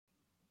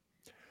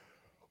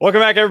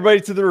Welcome back,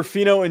 everybody, to the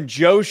Ruffino and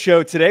Joe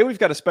Show. Today, we've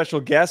got a special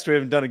guest. We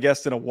haven't done a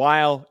guest in a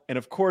while. And,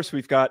 of course,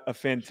 we've got a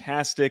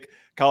fantastic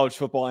college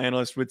football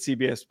analyst with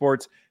CBS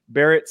Sports,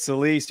 Barrett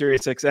Sallee,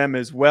 SiriusXM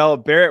as well.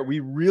 Barrett, we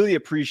really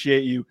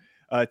appreciate you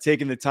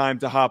taking the time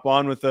to hop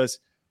on with us.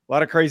 A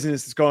lot of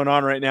craziness is going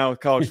on right now with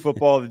college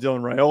football, the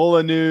Dylan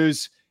Raiola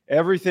news,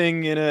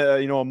 everything in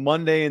a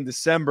Monday in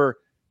December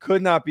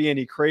could not be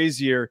any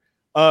crazier.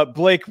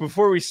 Blake,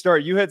 before we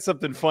start, you had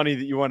something funny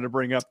that you wanted to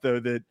bring up, though,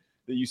 that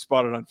you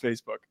spotted on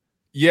Facebook.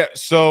 Yeah.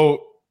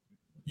 So,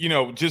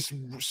 just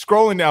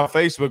scrolling down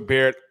Facebook,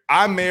 Barrett,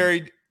 I'm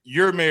married.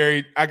 You're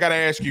married. I got to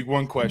ask you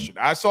one question.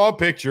 I saw a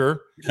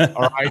picture,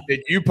 all right,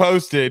 that you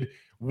posted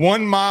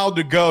 1 mile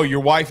to go.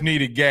 Your wife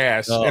needed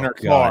gas in her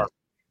car.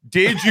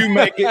 Did you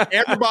make it?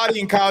 Everybody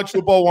in college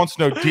football wants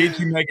to know, did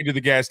you make it to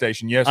the gas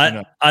station? Yes or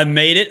no? I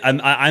made it.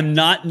 I'm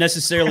not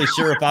necessarily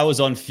sure if I was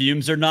on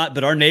fumes or not,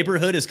 but our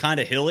neighborhood is kind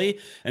of hilly.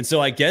 And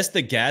so I guess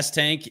the gas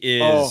tank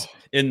is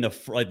in the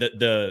front.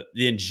 The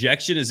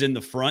injection is in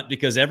the front,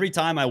 because every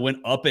time I went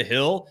up a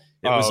hill,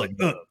 it was like,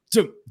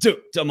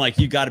 I'm like,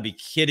 you got to be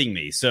kidding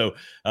me. So,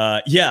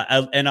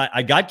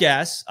 I got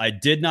gas. I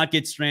did not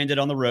get stranded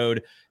on the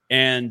road.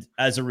 And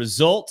as a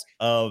result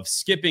of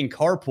skipping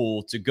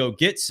carpool to go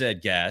get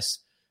said gas,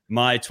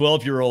 my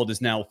 12-year-old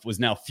was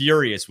now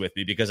furious with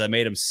me because I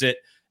made him sit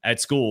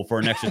at school for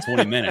an extra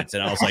 20 minutes.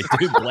 And I was like,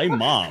 dude, blame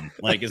mom.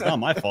 Like, it's not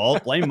my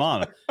fault. Blame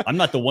mom. I'm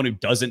not the one who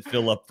doesn't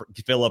fill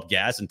up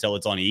gas until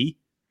it's on E.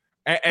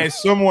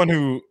 As someone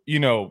who,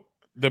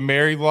 the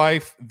married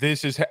life,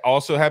 this is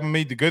also happened to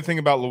me. The good thing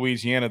about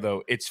Louisiana,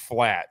 though, it's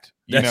flat.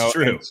 That's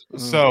true.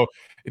 So,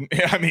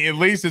 I mean, at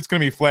least it's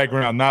going to be flat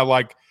ground, not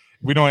like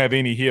we don't have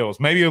any hills.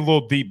 Maybe a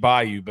little deep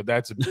bayou, but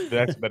that's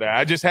better.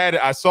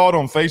 I saw it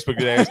on Facebook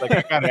today. It's like,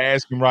 I got to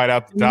ask him right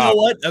out the top. You know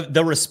what?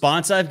 The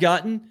response I've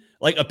gotten,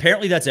 like,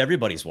 apparently that's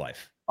everybody's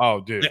wife.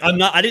 Oh, dude.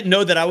 Like, I didn't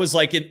know that I was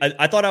like,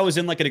 I thought I was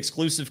in like an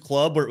exclusive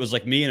club where it was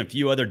like me and a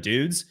few other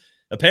dudes.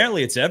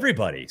 Apparently it's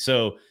everybody.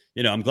 So,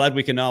 I'm glad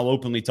we can now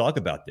openly talk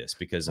about this,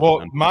 because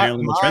my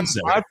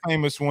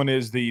famous one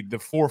is the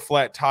 4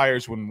 flat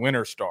tires when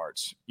winter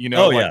starts.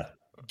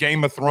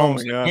 Game of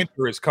Thrones,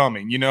 winter is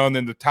coming, and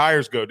then the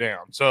tires go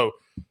down. So,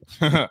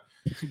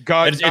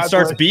 God, it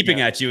starts beeping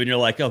at you, and you're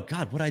like, "Oh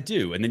God, what'd I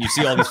do?" And then you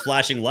see all these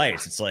flashing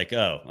lights. It's like,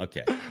 "Oh,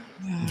 okay,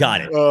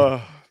 got it."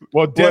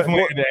 Well,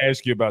 definitely had to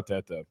ask you about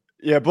that, though.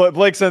 Yeah,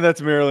 Blake said that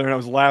to me earlier, and I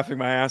was laughing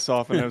my ass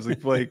off. And I was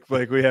like,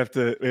 Blake, we have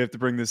to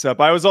bring this up.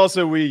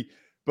 We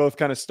both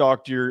kind of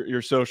stalked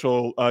your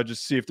social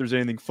just to see if there's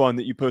anything fun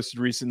that you posted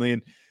recently.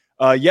 And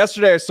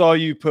yesterday I saw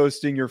you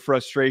posting your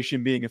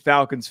frustration being a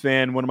Falcons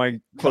fan. One of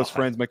my close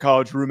friends, my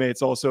college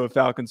roommate's also a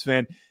Falcons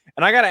fan.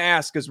 And I got to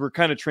ask, as we're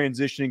kind of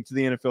transitioning to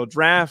the NFL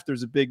draft,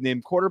 there's a big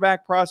name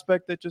quarterback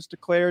prospect that just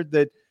declared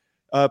that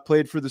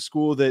played for the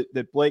school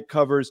that Blake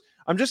covers.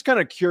 I'm just kind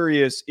of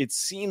curious. It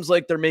seems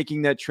like they're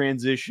making that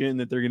transition,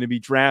 that they're going to be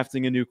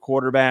drafting a new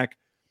quarterback.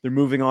 They're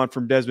moving on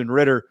from Desmond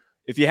Ridder.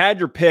 If you had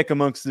your pick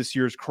amongst this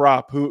year's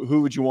crop,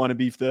 who would you want to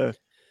be the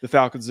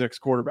Falcons' next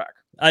quarterback?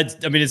 I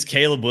mean, it's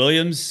Caleb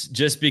Williams,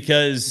 just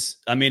because,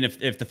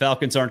 if the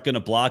Falcons aren't going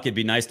to block, it'd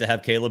be nice to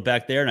have Caleb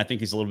back there. And I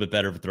think he's a little bit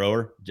better of a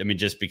thrower.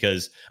 Just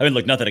because,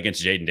 look, nothing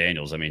against Jaden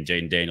Daniels.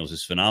 Jaden Daniels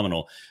is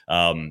phenomenal.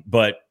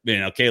 But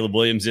Caleb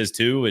Williams is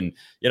too. And,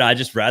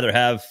 I'd rather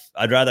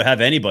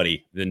have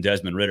anybody than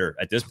Desmond Ridder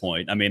at this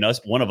point.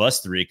 One of us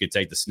three could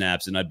take the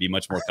snaps and I'd be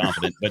much more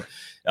confident.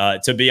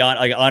 But to be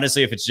honest,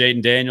 honestly, if it's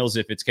Jaden Daniels,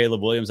 if it's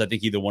Caleb Williams, I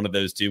think either one of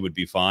those two would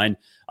be fine.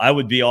 I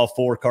would be all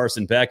for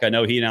Carson Beck. I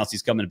know he announced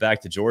he's coming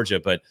back to Georgia,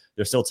 but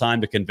there's still time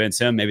to convince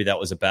him. Maybe that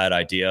was a bad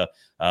idea,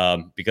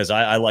 because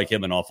I like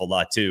him an awful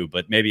lot too,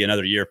 but maybe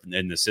another year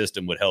in the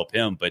system would help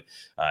him. But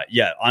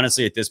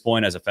honestly, at this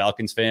point, as a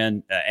Falcons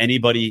fan,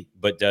 anybody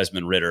but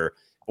Desmond Ridder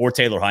or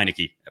Taylor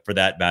Heineke for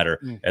that matter.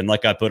 And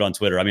like I put on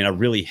Twitter, I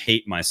really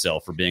hate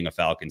myself for being a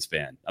Falcons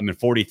fan. I'm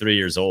 43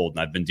 years old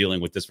and I've been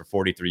dealing with this for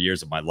 43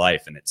 years of my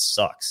life, and it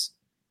sucks.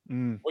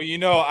 Well,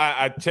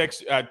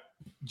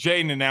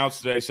 Jaden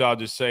announced today, so I'll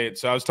just say it.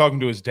 So I was talking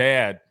to his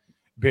dad,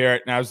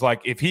 Barrett, and I was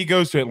like, if he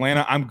goes to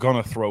Atlanta, I'm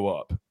going to throw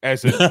up.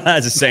 As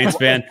a Saints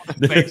fan.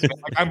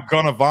 I'm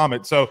going to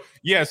vomit. So,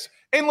 yes.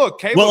 And look,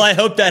 Caleb, well, I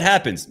hope that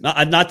happens.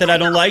 Not that I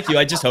don't like you.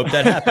 I just hope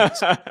that happens.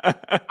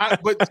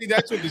 But see,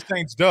 that's what the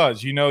Saints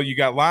does. You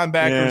got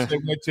linebackers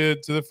that went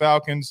to the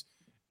Falcons,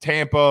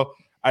 Tampa.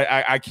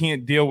 I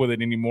can't deal with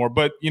it anymore.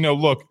 But,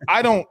 look,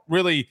 I don't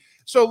really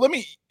 – so let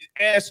me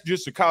ask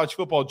just a college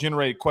football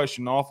generated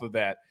question off of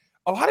that.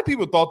 A lot of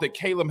people thought that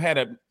Caleb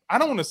had I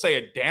don't want to say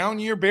a down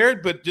year,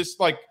 Barrett, but just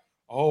like,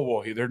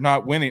 they're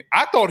not winning.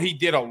 I thought he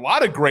did a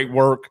lot of great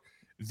work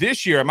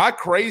this year. Am I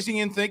crazy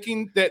in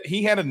thinking that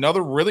he had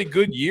another really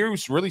good year? He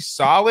was really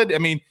solid.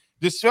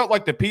 This felt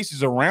like the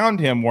pieces around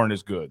him weren't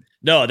as good.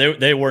 No,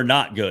 they were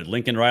not good.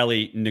 Lincoln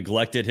Riley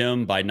neglected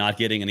him by not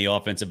getting any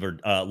offensive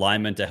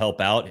linemen to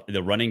help out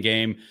the running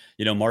game.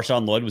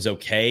 Marshawn Lloyd was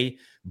okay.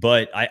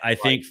 But I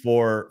think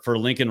for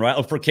Lincoln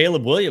Riley, for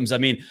Caleb Williams,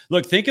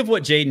 look, think of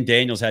what Jaden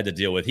Daniels had to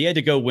deal with. He had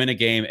to go win a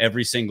game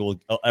every single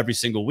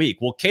week.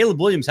 Well, Caleb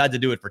Williams had to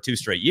do it for 2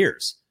 straight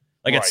years.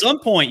 Like at some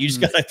point, you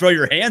just got to throw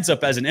your hands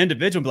up as an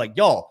individual and be like,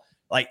 y'all,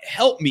 like,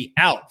 help me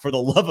out. For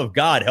the love of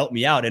God, help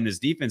me out. And his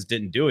defense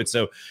didn't do it.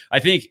 So I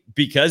think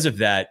because of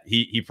that,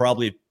 he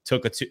probably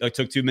took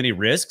too many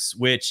risks,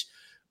 which,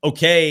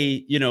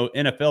 okay,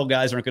 NFL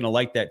guys aren't going to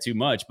like that too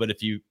much. But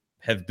if you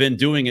have been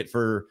doing it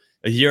for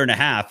a year and a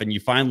half and you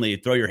finally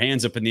throw your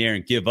hands up in the air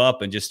and give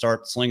up and just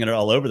start slinging it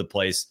all over the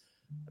place,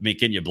 I mean,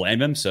 can you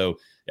blame him? So,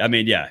 I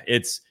mean, yeah,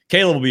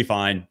 Caleb will be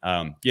fine.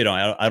 I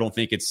don't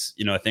think it's,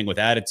 a thing with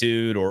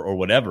attitude or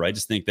whatever. I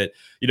just think that,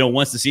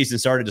 once the season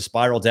started to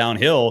spiral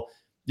downhill,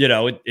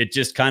 it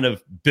just kind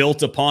of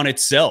built upon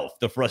itself.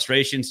 The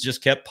frustrations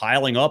just kept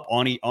piling up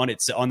on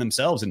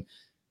themselves. And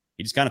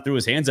he just kind of threw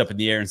his hands up in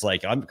the air and it's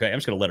like, I'm just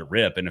going to let it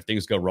rip. And if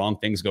things go wrong,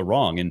 things go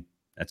wrong. And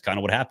that's kind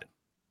of what happened.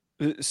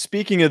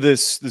 Speaking of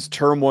this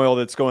turmoil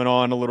that's going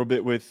on a little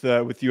bit with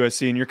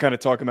USC, and you're kind of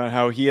talking about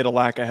how he had a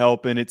lack of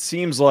help, and it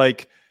seems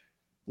like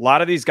a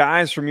lot of these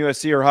guys from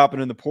USC are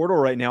hopping in the portal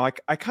right now.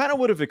 I kind of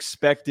would have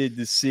expected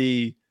to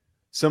see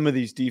some of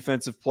these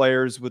defensive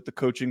players with the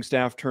coaching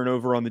staff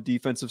turnover on the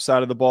defensive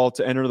side of the ball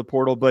to enter the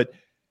portal, but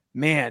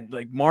man,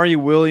 like Mario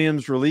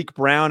Williams, Raleek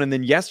Brown, and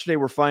then yesterday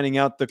we're finding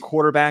out the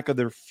quarterback of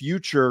their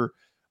future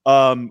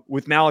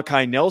with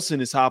Malachi Nelson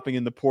is hopping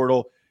in the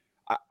portal.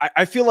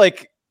 I feel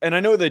like, and I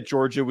know that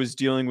Georgia was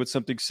dealing with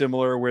something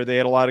similar where they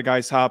had a lot of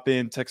guys hop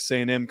in, Texas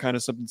A&M kind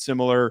of something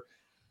similar.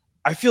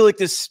 I feel like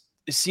this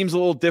seems a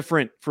little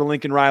different for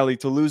Lincoln Riley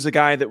to lose a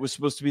guy that was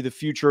supposed to be the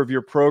future of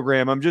your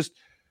program. I'm just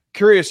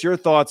curious your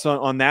thoughts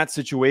on that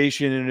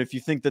situation, and if you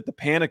think that the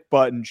panic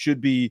button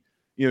should be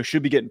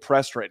getting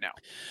pressed right now.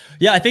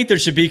 Yeah, I think there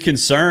should be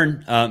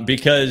concern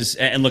because,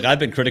 and look, I've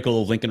been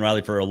critical of Lincoln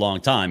Riley for a long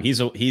time. He's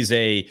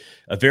a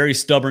very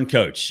stubborn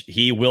coach.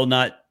 He will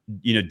not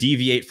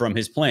deviate from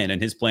his plan.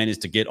 And his plan is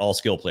to get all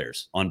skill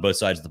players on both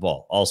sides of the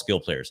ball, all skill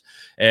players.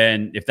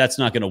 And if that's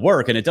not going to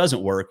work, and it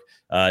doesn't work,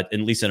 at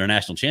least at a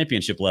national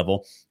championship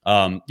level,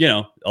 a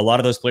lot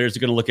of those players are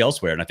going to look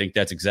elsewhere. And I think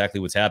that's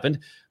exactly what's happened.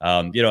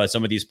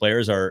 Some of these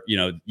players are,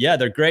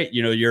 they're great.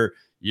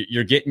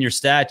 You're getting your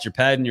stats, you're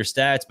padding your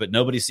stats, but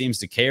nobody seems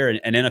to care.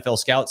 And NFL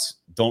scouts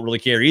don't really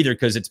care either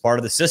because it's part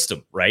of the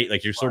system, right?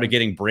 Like you're sort of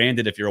getting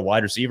branded if you're a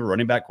wide receiver,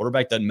 running back,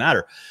 quarterback, doesn't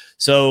matter.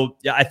 So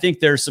yeah, I think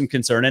there's some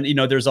concern. And,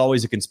 there's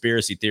always a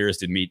conspiracy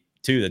theorist in me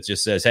too that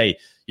just says, hey,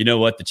 you know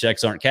what? The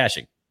checks aren't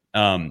cashing.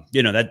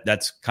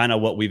 That's kind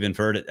of what we've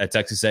inferred at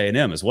Texas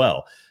A&M as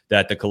well,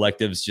 that the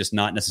collective's just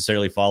not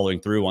necessarily following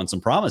through on some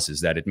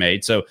promises that it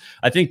made. So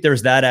I think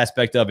there's that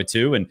aspect of it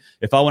too. And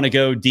if I want to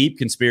go deep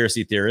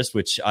conspiracy theorist,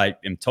 which I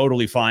am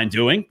totally fine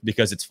doing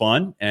because it's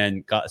fun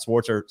and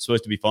sports are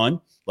supposed to be fun.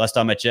 Last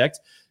time I checked,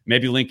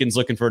 maybe Lincoln's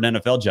looking for an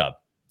NFL job.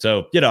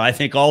 So, I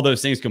think all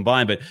those things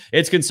combined, but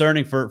it's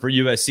concerning for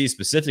USC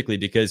specifically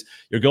because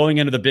you're going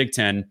into the Big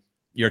Ten,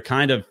 you're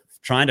kind of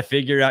trying to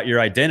figure out your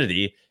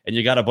identity, and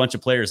you got a bunch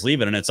of players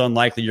leaving, and it's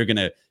unlikely you're going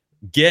to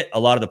get a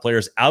lot of the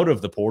players out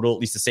of the portal, at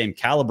least the same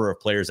caliber of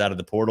players out of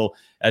the portal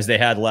as they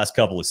had the last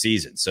couple of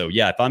seasons. So,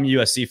 yeah, if I'm a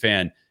USC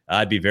fan,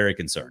 I'd be very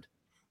concerned.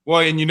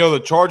 Well, and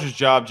the Chargers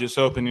job just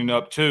opening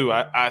up too,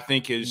 I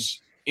think is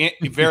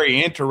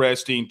very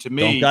interesting to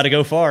me. Don't got to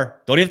go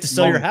far. Don't even have to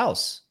sell your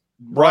house.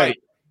 Right.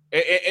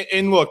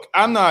 And look,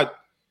 I'm not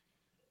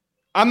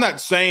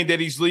saying that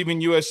he's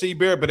leaving USC,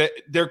 Barrett, but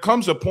there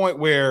comes a point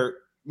where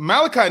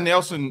Malachi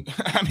Nelson,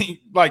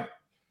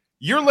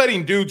 you're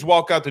letting dudes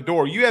walk out the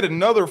door. You had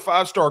another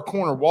 5-star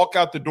corner walk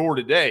out the door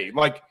today.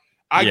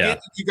 I get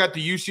that you got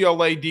the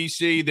UCLA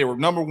DC. They were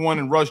number one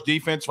in rush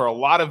defense for a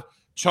lot of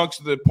chunks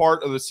of the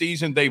part of the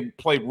season. They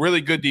played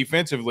really good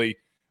defensively,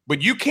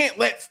 but you can't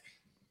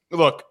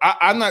look,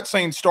 I'm not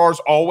saying stars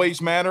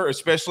always matter,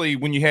 especially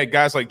when you had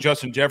guys like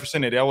Justin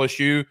Jefferson at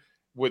LSU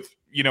with,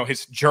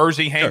 his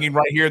jersey hanging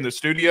right here in the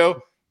studio.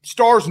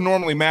 Stars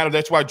normally matter.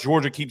 That's why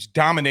Georgia keeps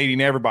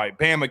dominating everybody.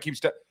 Bama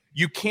keeps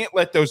you can't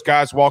let those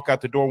guys walk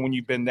out the door when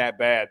you've been that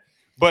bad.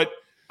 But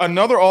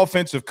another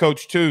offensive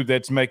coach, too,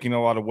 that's making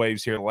a lot of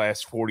waves here the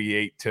last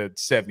 48 to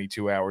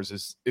 72 hours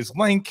is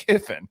Lane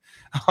Kiffin.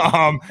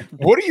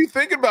 What are you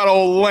thinking about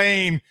old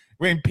Lane?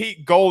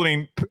 Pete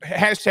Golding,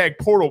 hashtag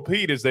Portal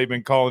Pete, as they've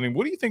been calling him.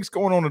 What do you think's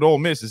going on at Ole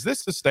Miss? Is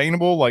this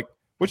sustainable?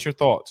 What's your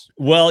thoughts?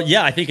 Well,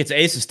 yeah, I think it's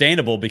A,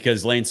 sustainable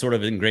because Lane sort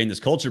of ingrained this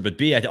culture, but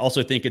B, I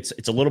also think it's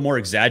a little more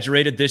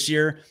exaggerated this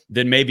year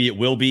than maybe it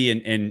will be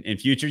in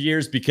future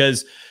years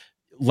because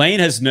Lane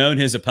has known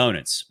his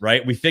opponents,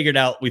 right? We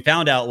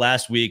found out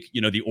last week,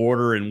 the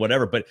order and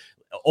whatever, but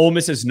Ole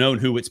Miss has known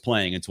who it's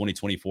playing in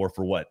 2024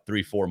 for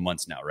 3-4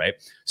 months now, right?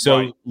 So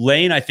right.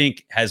 Lane, I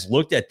think, has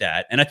looked at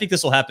that, and I think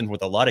this will happen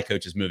with a lot of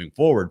coaches moving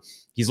forward.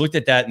 He's looked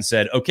at that and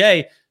said,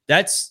 okay,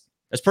 that's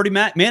pretty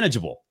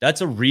manageable. That's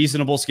a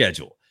reasonable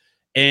schedule.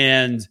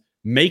 And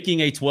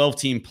making a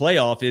 12-team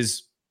playoff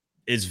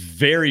is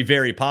very,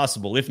 very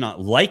possible, if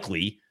not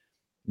likely,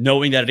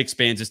 knowing that it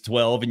expands as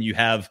 12 and you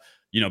have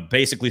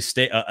basically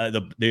stay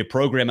the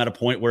program at a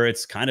point where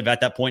it's kind of at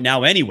that point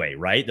now anyway,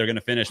 right? They're going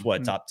to finish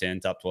top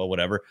 10, top 12,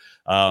 whatever.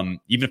 Even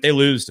if they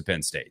lose to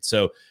Penn State.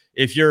 So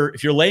if you're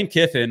Lane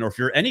Kiffin or if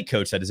you're any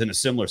coach that is in a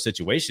similar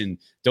situation,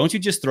 don't you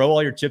just throw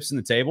all your chips in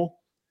the table?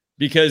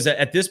 because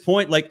at this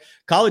point, like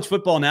college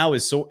football now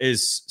is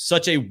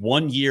such a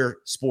 1-year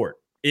sport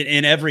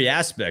in every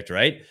aspect,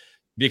 right?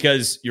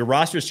 Because your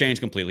rosters change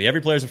completely. Every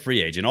player's a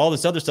free agent. All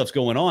this other stuff's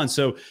going on.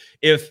 So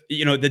if,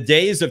 the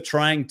days of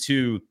trying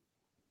to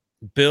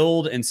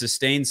build and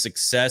sustain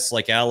success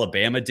like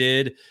Alabama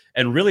did,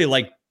 and really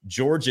like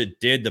Georgia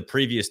did the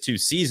previous 2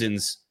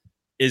 seasons,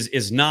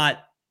 is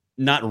not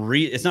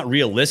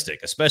realistic,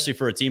 especially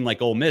for a team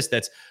like Ole Miss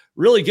that's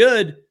really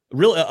good,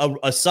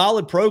 a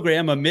solid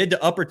program, a mid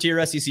to upper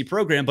tier SEC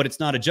program, but it's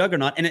not a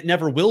juggernaut, and it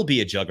never will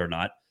be a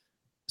juggernaut.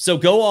 So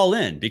go all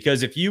in,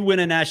 because if you win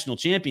a national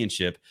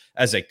championship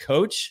as a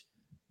coach,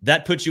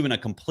 that puts you in a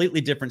completely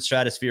different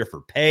stratosphere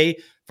for pay,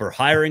 for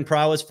hiring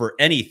prowess, for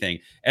anything.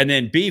 And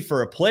then B,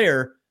 for a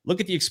player,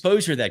 look at the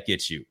exposure that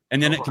gets you.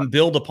 And then it can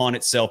build upon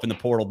itself in the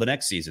portal the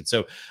next season.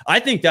 So I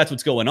think that's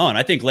what's going on.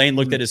 I think Lane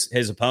looked at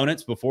his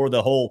opponents before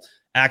the whole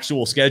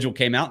actual schedule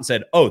came out and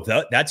said,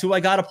 that's who I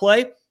got to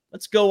play.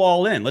 Let's go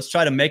all in. Let's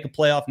try to make a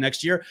playoff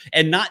next year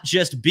and not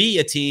just be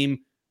a team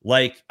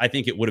like I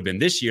think it would have been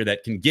this year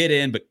that can get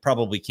in but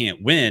probably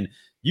can't win.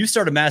 You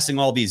start amassing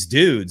all these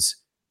dudes,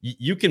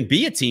 you can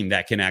be a team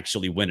that can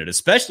actually win it,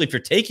 especially if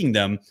you're taking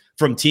them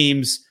from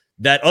teams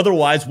that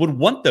otherwise would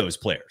want those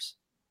players.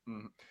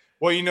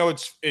 Well,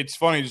 it's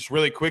funny, just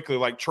really quickly,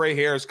 like Trey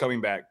Harris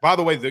coming back. By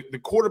the way, the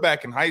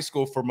quarterback in high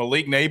school for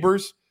Malik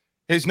Neighbors,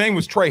 his name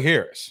was Trey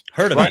Harris.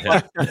 Heard about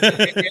him.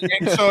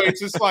 and so it's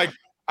just like,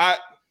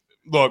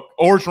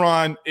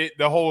 Orgeron,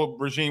 the whole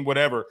regime,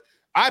 whatever.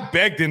 I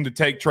begged him to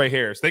take Trey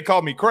Harris. They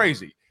called me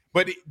crazy.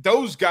 But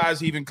those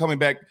guys even coming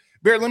back.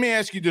 Barrett, let me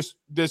ask you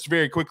this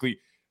very quickly.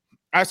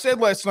 I said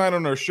last night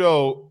on our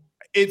show,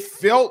 it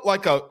felt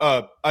like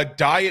a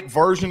diet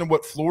version of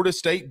what Florida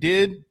State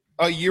did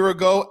a year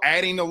ago,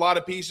 adding a lot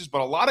of pieces,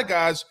 but a lot of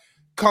guys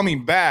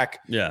coming back.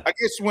 Yeah. I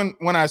guess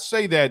when I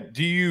say that,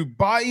 do you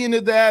buy into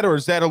that, or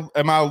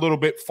am I a little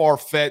bit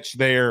far-fetched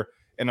there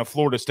in a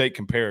Florida State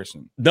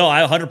comparison? No,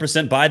 I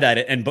 100% buy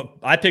that. But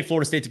I picked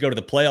Florida State to go to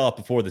the playoff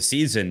before the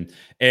season,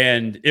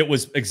 and it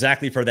was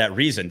exactly for that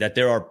reason, that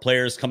there are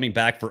players coming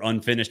back for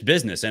unfinished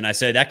business. And I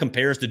said that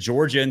compares to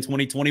Georgia in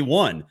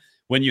 2021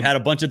 when you had a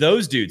bunch of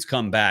those dudes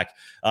come back,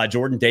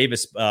 Jordan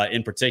Davis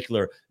in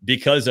particular,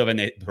 because of, and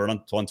they heard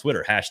on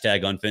Twitter,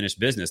 #unfinished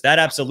business. That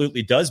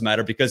absolutely does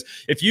matter, because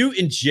if you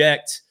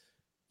inject,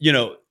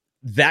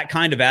 that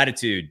kind of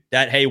attitude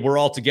that, hey, we're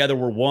all together,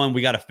 we're one,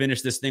 we got to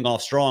finish this thing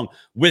off strong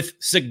with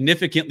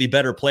significantly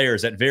better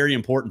players at very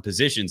important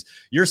positions,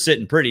 you're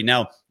sitting pretty.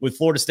 Now with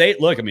Florida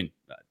State, look, I mean,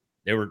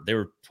 they were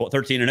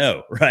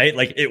 13-0, right?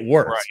 Like it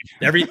worked.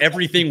 Right.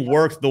 Everything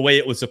worked the way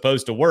it was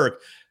supposed to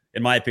work.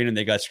 In my opinion,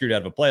 they got screwed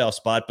out of a playoff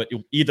spot, but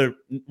either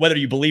whether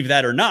you believe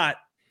that or not,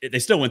 they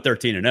still went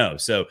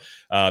 13-0. So,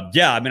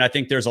 I mean, I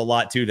think there's a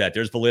lot to that.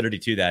 There's validity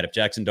to that. If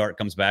Jackson Dart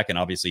comes back, and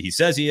obviously he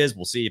says he is,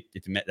 we'll see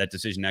if that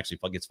decision actually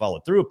gets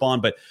followed through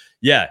upon. But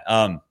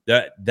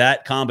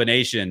that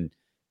combination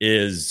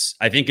is,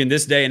 I think in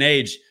this day and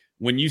age,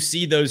 when you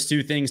see those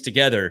two things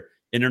together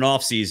in an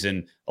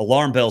offseason,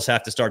 alarm bells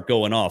have to start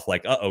going off.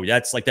 Like,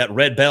 that's like that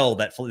red bell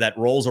that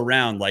rolls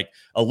around, like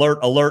alert,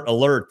 alert,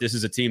 alert. This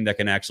is a team that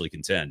can actually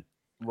contend.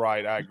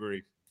 Right. I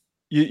agree.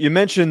 You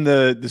mentioned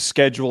the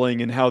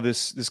scheduling and how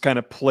this kind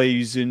of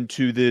plays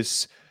into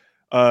this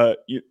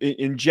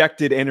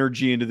injected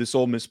energy into this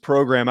Ole Miss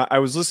program. I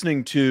was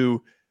listening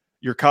to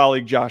your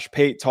colleague Josh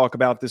Pate talk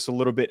about this a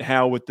little bit,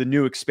 how with the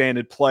new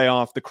expanded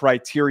playoff, the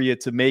criteria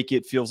to make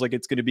it feels like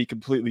it's going to be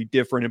completely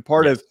different. And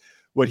part of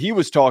what he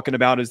was talking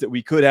about is that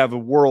we could have a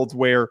world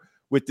where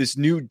with this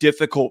new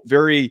difficult,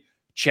 very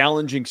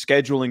challenging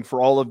scheduling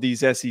for all of these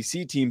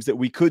SEC teams, that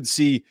we could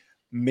see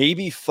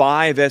maybe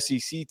 5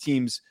 SEC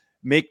teams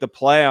make the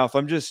playoff.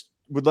 I'm just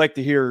would like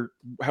to hear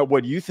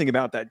what you think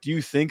about that. Do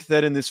you think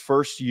that in this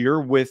first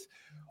year with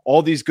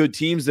all these good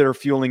teams that are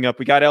fueling up,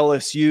 we got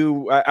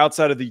LSU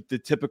outside of the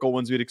typical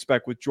ones we'd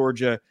expect with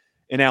Georgia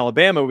and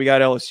Alabama, we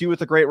got LSU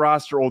with a great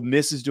roster. Ole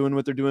Miss is doing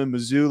what they're doing.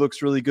 Mizzou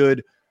looks really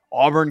good.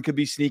 Auburn could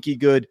be sneaky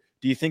good.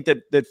 Do you think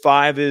that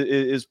 5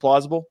 is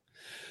plausible?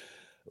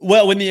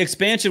 Well, when the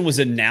expansion was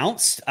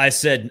announced, I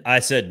said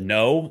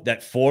no,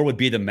 that 4 would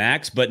be the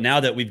max. But now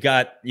that we've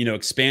got,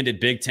 expanded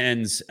Big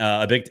Tens,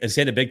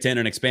 expanded Big Ten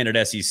and expanded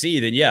SEC,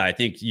 then I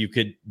think you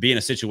could be in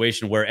a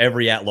situation where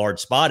every at-large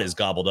spot is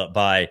gobbled up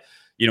by,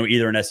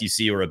 either an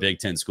SEC or a Big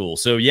Ten school.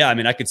 So I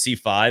mean, I could see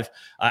 5.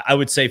 I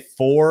would say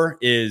 4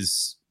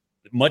 is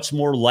much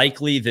more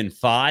likely than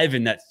 5,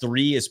 and that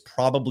 3 is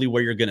probably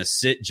where you're going to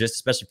sit, just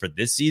especially for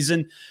this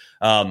season.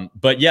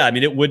 But I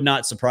mean, it would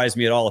not surprise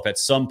me at all if at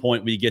some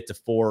point we get to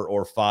 4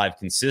 or 5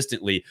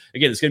 consistently.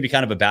 Again, it's going to be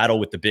kind of a battle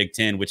with the Big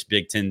Ten, which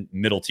Big Ten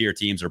middle tier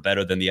teams are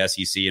better than the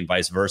SEC and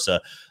vice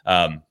versa.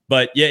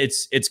 But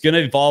it's going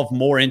to evolve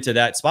more into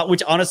that spot,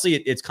 which honestly,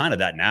 it's kind of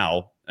that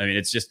now. I mean,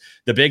 it's just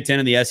the Big Ten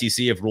and the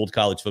SEC have ruled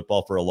college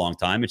football for a long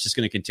time. It's just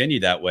going to continue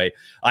that way.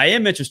 I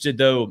am interested,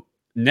 though,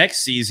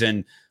 next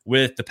season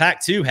with the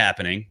Pac-2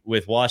 happening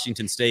with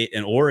Washington State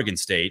and Oregon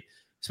State,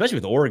 especially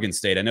with Oregon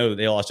State. I know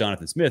they lost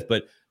Jonathan Smith,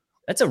 but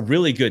that's a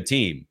really good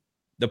team.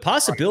 The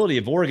possibility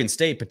of Oregon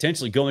State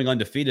potentially going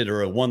undefeated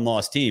or a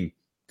 1-loss team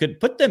could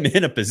put them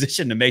in a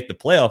position to make the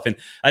playoff. And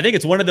I think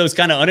it's one of those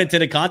kind of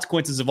unintended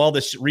consequences of all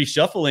this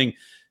reshuffling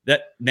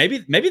that maybe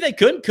they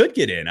could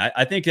get in.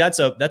 I think that's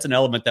an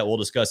element that we'll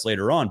discuss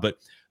later on. But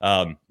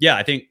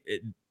I think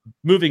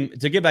moving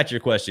to get back to your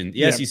question,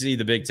 the SEC,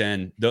 the Big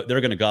Ten, they're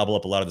going to gobble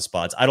up a lot of the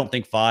spots. I don't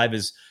think 5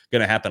 is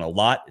going to happen a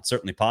lot. It's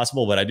certainly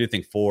possible, but I do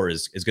think 4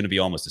 is going to be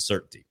almost a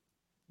certainty.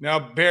 Now,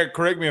 Barrett,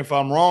 correct me if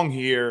I'm wrong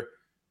here.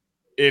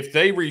 If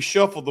they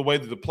reshuffle the way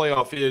that the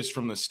playoff is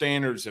from the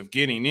standards of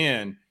getting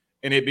in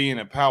and it being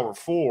a Power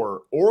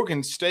 4,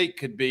 Oregon State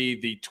could be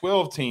the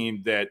 12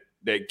 team that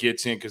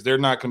gets in because they're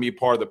not going to be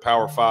part of the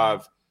Power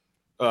 5.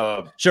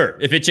 Sure.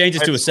 If it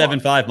changes to a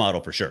 7-5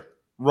 model, for sure.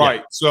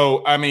 Right. Yeah.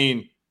 So, I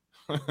mean,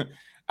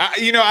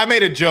 I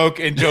made a joke,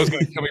 and Joe's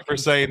going to kill me for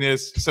saying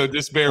this, so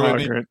just bear with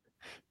me. Great.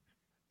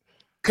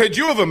 Could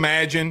you have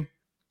imagined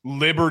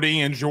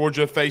Liberty and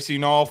Georgia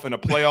facing off in a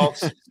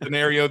playoff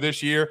scenario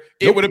this year?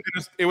 It would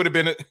have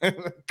been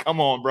come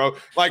on, bro.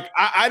 Like,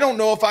 I don't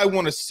know if I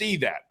want to see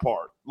that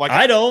part. Like,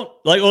 I don't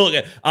like.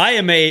 Look, I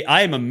am a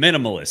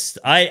minimalist.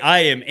 I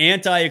am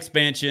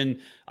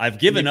anti-expansion. I've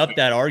given up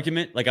that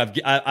argument. Like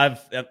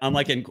I'm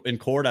like in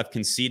court. I've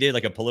conceded,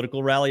 like a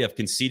political rally. I've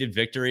conceded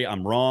victory.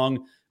 I'm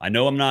wrong. I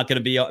know I'm not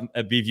going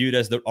to be viewed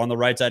as on the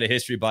right side of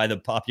history by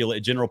the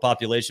general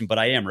population, but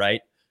I am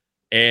right.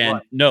 And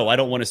right. No, I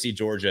don't want to see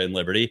Georgia and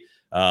Liberty.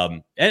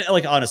 And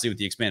like, honestly, with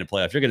the expanded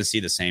playoff, you're going to see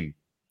the same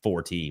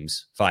 5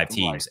 teams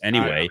right.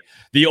 Anyway.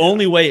 The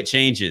only way it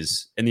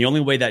changes, and the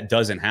only way that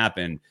doesn't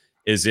happen,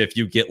 is if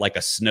you get like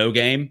a snow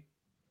game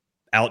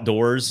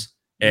outdoors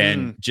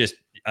and just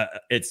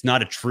it's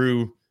not a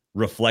true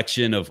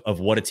reflection of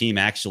what a team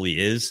actually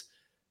is.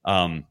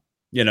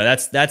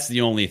 That's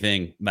the only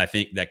thing I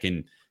think that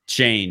can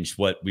change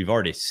what we've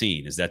already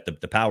seen, is that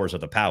the powers are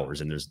the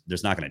powers, and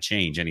there's not going to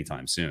change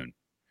anytime soon.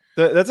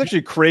 That's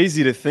actually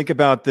crazy to think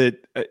about.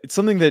 That it's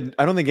something that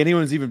I don't think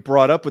anyone's even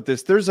brought up with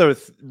this. There's a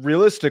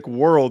realistic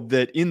world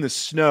that in the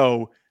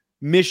snow,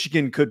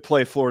 Michigan could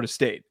play Florida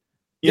State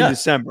in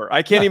December.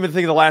 I can't even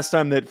think of the last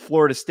time that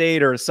Florida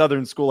State or a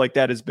Southern school like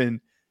that has been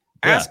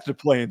asked to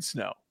play in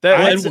snow.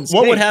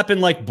 What would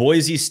happen? Like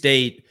Boise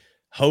State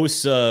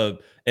hosts an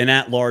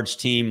at-large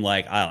team,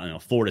 like, I don't know,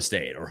 Florida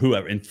State or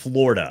whoever in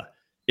Florida,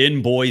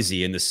 in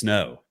Boise in the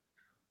snow.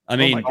 I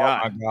mean, oh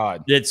my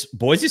God. It's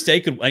Boise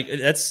State could, like,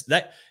 that's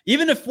that.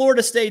 Even if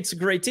Florida State's a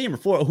great team or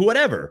Florida,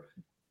 whatever,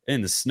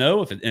 in the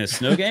snow, if in a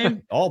snow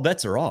game, all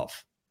bets are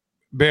off.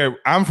 Bear,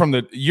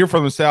 you're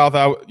from the South.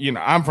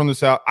 I'm from the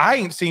South. I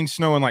ain't seen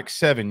snow in like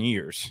 7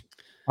 years.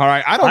 All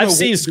right. I've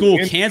seen school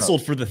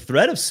canceled for the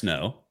threat of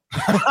snow.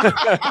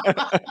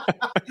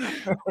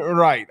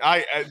 Right.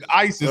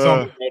 ICE is on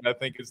the road, I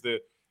think, is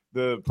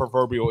the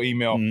proverbial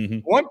email. Mm-hmm.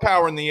 One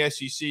power in the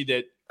SEC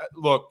that,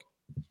 look,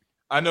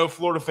 I know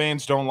Florida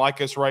fans don't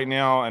like us right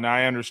now, and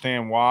I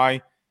understand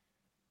why.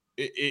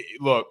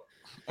 Look,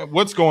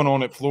 what's going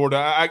on at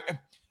Florida?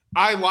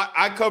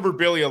 I covered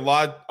Billy a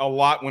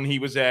lot when he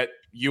was at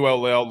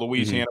ULL,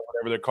 Louisiana,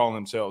 whatever they're calling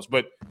themselves,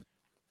 but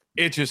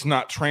it's just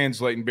not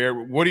translating. Bear,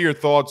 what are your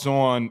thoughts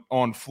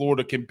on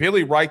Florida? Can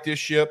Billy right this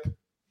ship?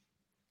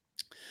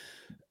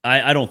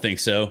 I don't think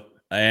so,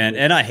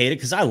 and I hate it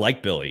because I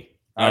like Billy.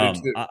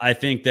 I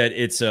think that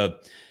it's a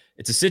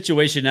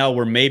situation now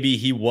where maybe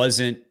he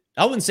wasn't.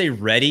 I wouldn't say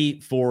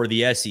ready for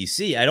the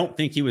SEC. I don't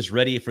think he was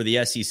ready for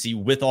the SEC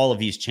with all of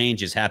these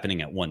changes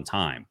happening at one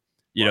time.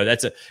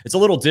 It's a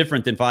little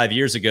different than 5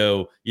 years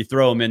ago. You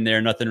throw him in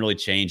there, nothing really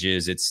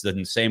changes. It's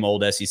the same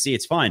old SEC.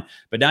 It's fine.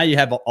 But now you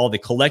have all the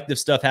collective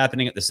stuff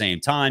happening at the same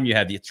time. You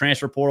have the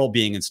transfer portal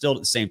being instilled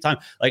at the same time.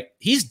 Like,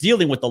 he's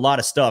dealing with a lot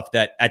of stuff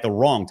that at the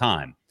wrong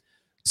time.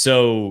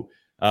 So,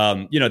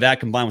 that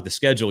combined with the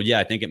schedule,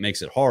 I think it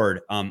makes it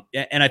hard. And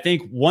I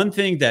think one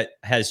thing that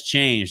has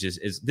changed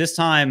is this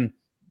time,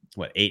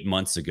 8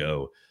 months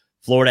ago,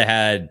 Florida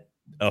had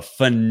a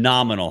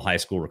phenomenal high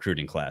school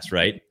recruiting class,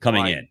 right?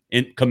 Coming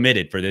in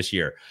committed for this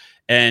year.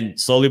 And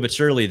slowly but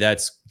surely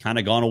that's kind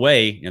of gone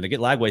away. They get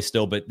Lagway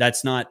still, but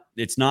it's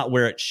not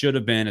where it should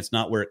have been. It's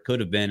not where it could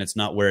have been. It's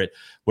not where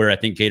I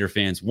think Gator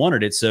fans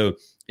wanted it. So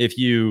if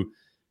you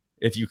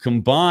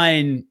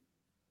combine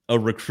a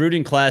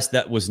recruiting class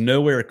that was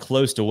nowhere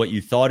close to what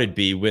you thought it'd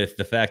be, with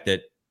the fact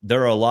that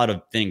there are a lot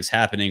of things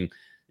happening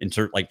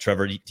like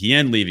Trevor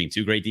Etienne leaving,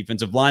 2 great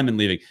defensive linemen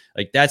leaving,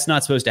 like that's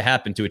not supposed to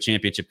happen to a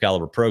championship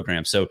caliber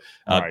program. So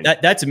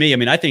that to me, I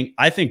mean, I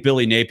think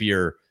Billy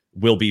Napier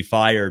will be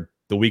fired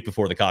the week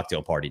before the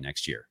cocktail party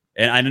next year.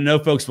 And I know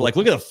folks were like,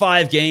 look at the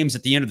 5 games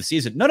at the end of the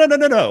season.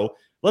 No.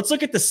 Let's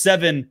look at the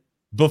 7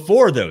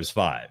 before those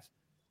 5,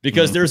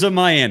 because there's a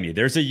Miami,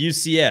 there's a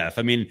UCF.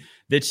 I mean,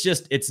 it's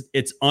just,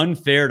 it's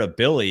unfair to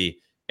Billy.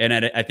 And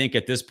I think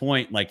at this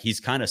point, like, he's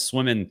kind of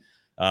swimming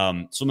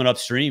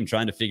upstream,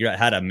 trying to figure out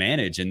how to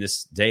manage in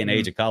this day and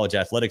age of college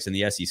athletics in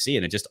the SEC.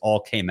 And it just all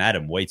came at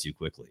him way too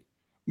quickly.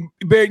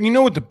 Barrett, you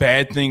know what the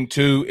bad thing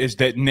too is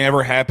that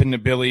never happened to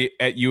Billy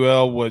at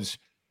UL was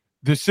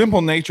the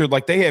simple nature.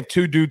 Like, they have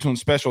 2 dudes on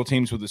special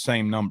teams with the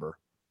same number.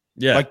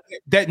 Yeah. Like,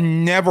 that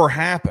never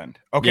happened.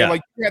 Okay. Yeah.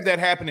 Like, you have that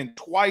happening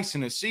twice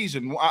in a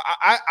season.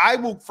 I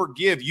will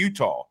forgive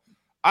Utah.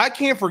 I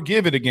can't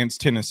forgive it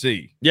against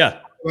Tennessee. Yeah.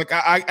 Like,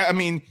 I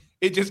mean,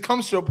 it just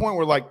comes to a point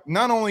where, like,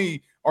 not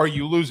only are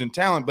you losing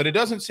talent, but it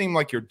doesn't seem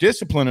like you're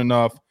disciplined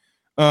enough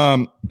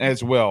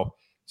as well.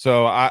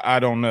 So I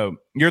don't know.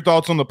 Your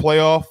thoughts on the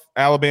playoff,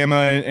 Alabama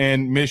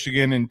and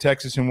Michigan and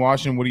Texas and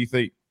Washington? What do you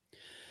think?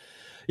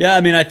 Yeah,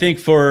 I mean, I think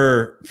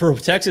for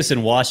Texas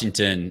and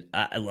Washington,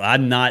 I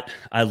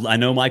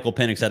know Michael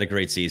Penix had a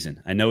great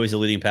season. I know he's a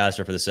leading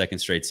passer for the second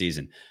straight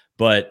season,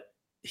 but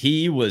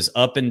he was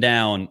up and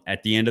down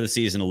at the end of the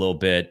season a little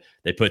bit.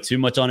 They put too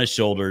much on his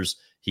shoulders.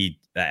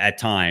 At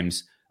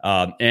times,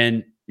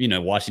 and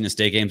Washington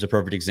State game's a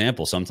perfect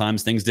example.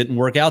 Sometimes things didn't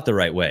work out the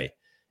right way,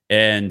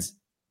 and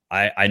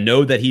I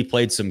know that he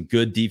played some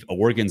good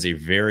Oregon's a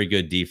very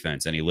good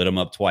defense, and he lit them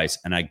up twice,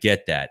 and I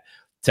get that.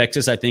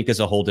 Texas, I think,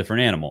 is a whole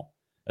different animal,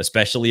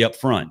 especially up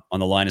front on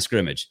the line of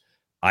scrimmage.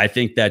 I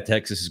think that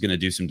Texas is going to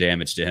do some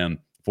damage to him,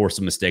 force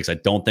some mistakes. I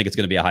don't think it's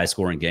going to be a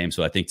high-scoring game,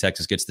 so I think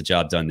Texas gets the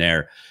job done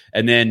there.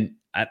 And then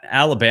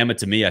Alabama,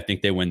 to me, I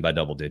think they win by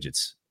double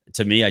digits.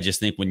 To me, I just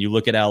think when you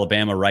look at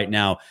Alabama right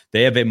now,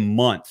 they have a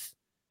month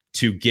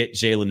to get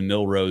Jalen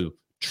Milroe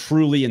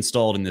truly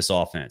installed in this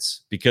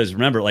offense. Because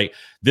remember, like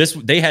this,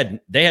 they had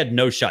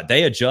no shot.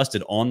 They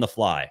adjusted on the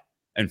fly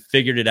and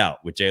figured it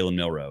out with Jalen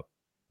Milroe.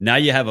 Now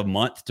you have a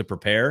month to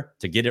prepare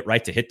to get it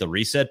right, to hit the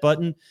reset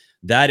button.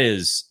 That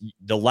is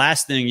the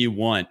last thing you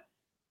want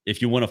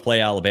if you want to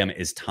play Alabama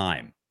is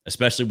time,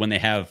 especially when they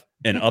have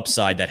an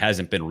upside that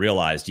hasn't been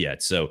realized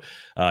yet. So,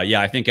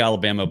 I think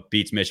Alabama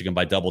beats Michigan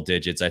by double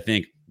digits. I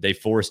think they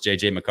forced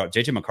JJ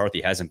McCarthy. JJ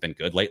McCarthy hasn't been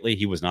good lately.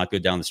 He was not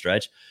good down the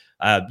stretch.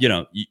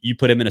 You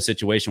put him in a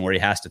situation where he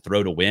has to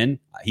throw to win.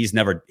 He's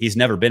never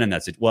been in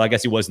that situation. Well, I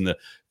guess he was in the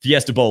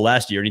Fiesta Bowl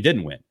last year and he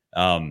didn't win.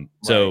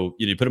 So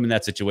you put him in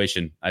that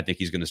situation. I think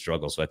he's going to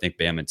struggle. So I think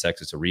Bama and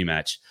Texas a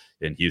rematch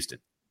in Houston.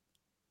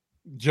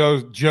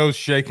 Joe's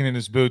shaking in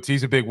his boots.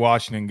 He's a big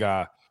Washington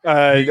guy.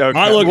 Okay.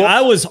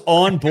 I was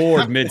on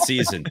board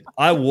mid-season.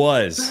 I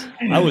was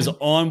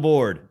on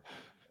board.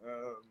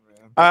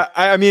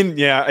 I mean,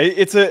 yeah,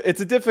 it's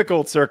a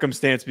difficult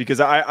circumstance because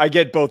I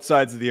get both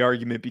sides of the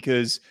argument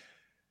because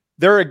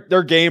they're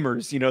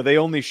gamers. They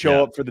only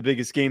show up for the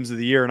biggest games of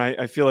the year, and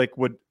I feel like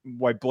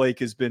why Blake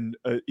has been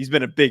he's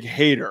been a big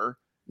hater,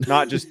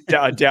 not just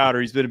a doubter.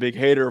 He's been a big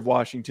hater of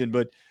Washington,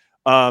 but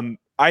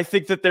I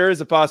think that there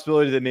is a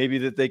possibility that maybe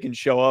that they can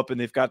show up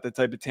and they've got the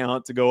type of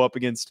talent to go up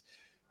against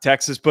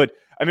Texas. But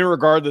I mean,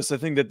 regardless, I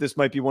think that this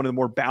might be one of the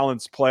more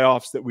balanced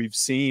playoffs that we've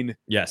seen.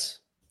 Yes,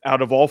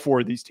 out of all four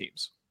of these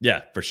teams.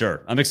 Yeah, for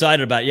sure. I'm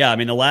excited about, I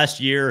mean, the last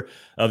year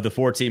of the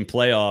 14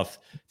 playoff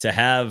to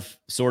have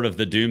sort of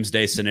the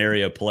doomsday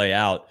scenario play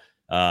out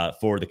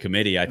for the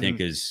committee, I think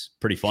is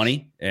pretty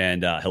funny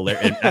and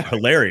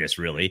hilarious,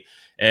 really.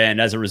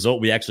 And as a result,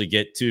 we actually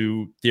get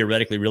to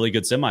theoretically really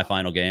good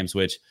semifinal games,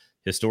 which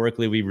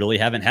historically we really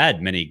haven't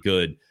had many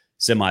good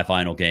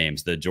semifinal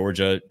games. The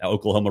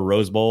Georgia-Oklahoma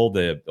Rose Bowl,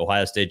 the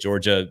Ohio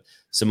State-Georgia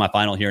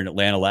semifinal here in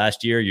Atlanta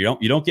last year, you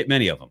don't get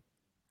many of them.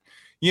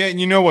 Yeah, and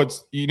you know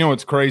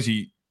what's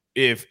crazy?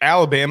 If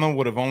Alabama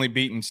would have only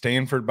beaten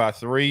Stanford by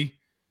 3,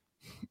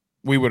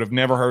 we would have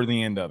never heard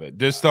the end of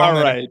it.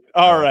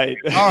 All right.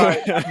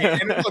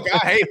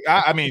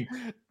 I mean,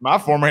 my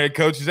former head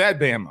coach is at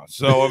Bama,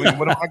 so I mean,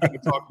 what am I going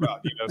to talk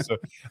about? So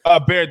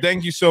Barrett,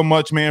 thank you so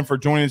much, man, for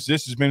joining us.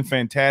 This has been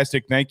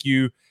fantastic. Thank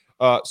you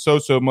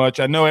so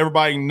much. I know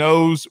everybody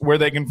knows where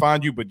they can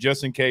find you, but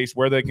just in case,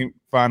 where they can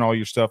find all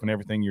your stuff and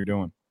everything you're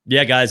doing.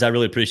 Yeah, guys, I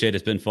really appreciate it.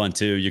 It's been fun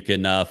too. You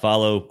can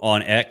follow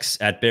on X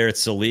at Barrett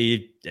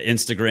Sallee,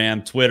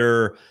 Instagram,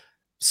 Twitter,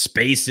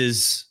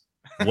 Spaces.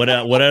 What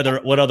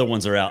other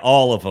ones are out?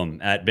 All of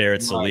them at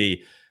Barrett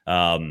Sallee.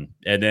 And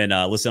then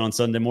listen on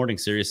Sunday morning,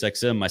 Sirius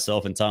XM,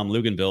 myself and Tom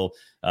Luganville,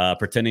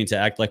 pretending to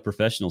act like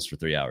professionals for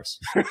 3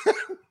 hours.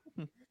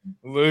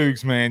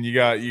 Lugs, man, you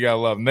got to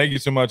love him. Thank you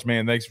so much,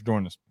 man. Thanks for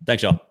joining us.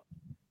 Thanks, y'all.